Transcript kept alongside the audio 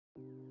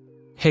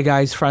Hey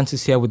guys,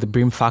 Francis here with the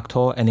Brim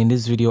Factor, and in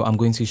this video I'm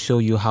going to show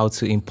you how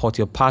to import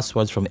your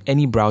passwords from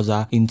any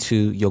browser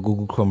into your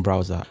Google Chrome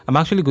browser. I'm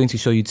actually going to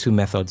show you two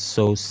methods,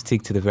 so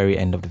stick to the very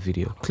end of the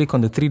video. Click on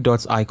the three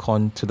dots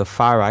icon to the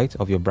far right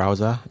of your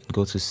browser,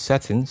 go to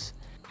settings,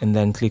 and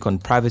then click on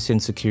privacy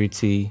and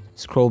security.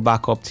 Scroll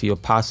back up to your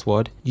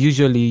password.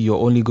 Usually you're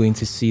only going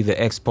to see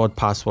the export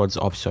passwords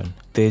option.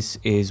 This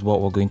is what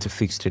we're going to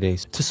fix today.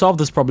 To solve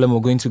this problem, we're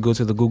going to go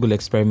to the Google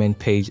experiment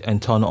page and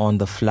turn on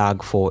the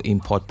flag for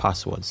import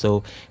passwords.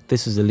 So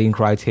this is the link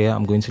right here.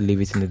 I'm going to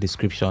leave it in the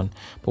description.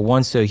 But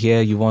once you're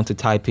here, you want to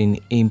type in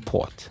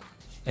import,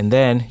 and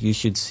then you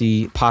should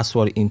see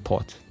password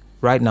import.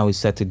 Right now it's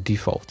set to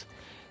default.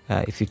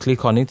 If you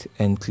click on it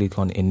and click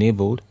on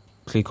enabled,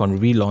 click on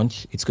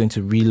relaunch, it's going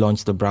to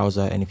relaunch the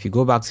browser, and if you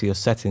go back to your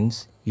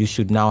settings, you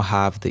should now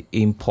have the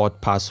import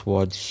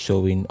password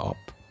showing up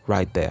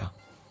right there.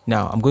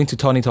 Now I'm going to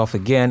turn it off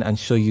again and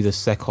show you the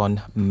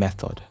second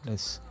method.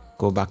 Let's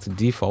go back to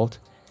default,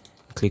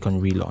 click on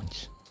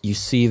relaunch. You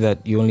see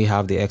that you only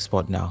have the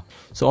export now.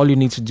 So all you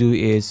need to do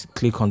is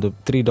click on the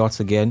three dots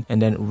again and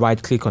then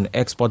right click on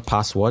export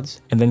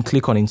passwords and then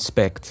click on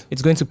inspect.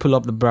 It's going to pull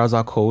up the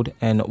browser code,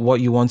 and what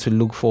you want to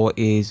look for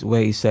is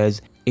where it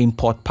says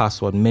import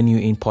password, menu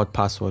import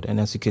password. And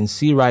as you can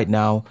see right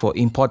now, for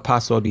import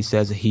password it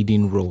says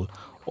hidden role.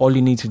 All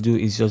you need to do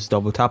is just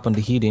double tap on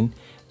the hidden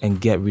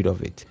and get rid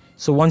of it.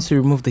 So once you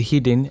remove the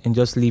hidden and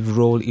just leave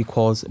role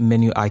equals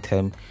menu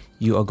item,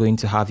 you are going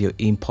to have your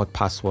import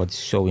passwords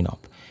showing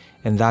up.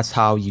 And that's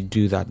how you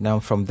do that. Now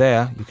from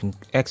there, you can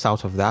X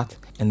out of that.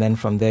 And then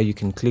from there, you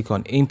can click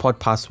on import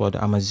password.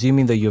 I'm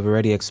assuming that you've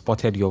already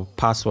exported your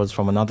passwords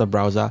from another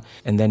browser,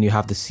 and then you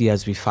have the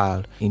CSV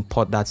file.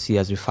 Import that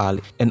CSV file,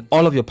 and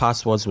all of your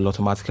passwords will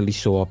automatically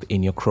show up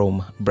in your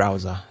Chrome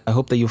browser. I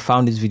hope that you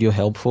found this video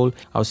helpful.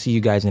 I'll see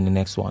you guys in the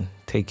next one.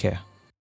 Take care.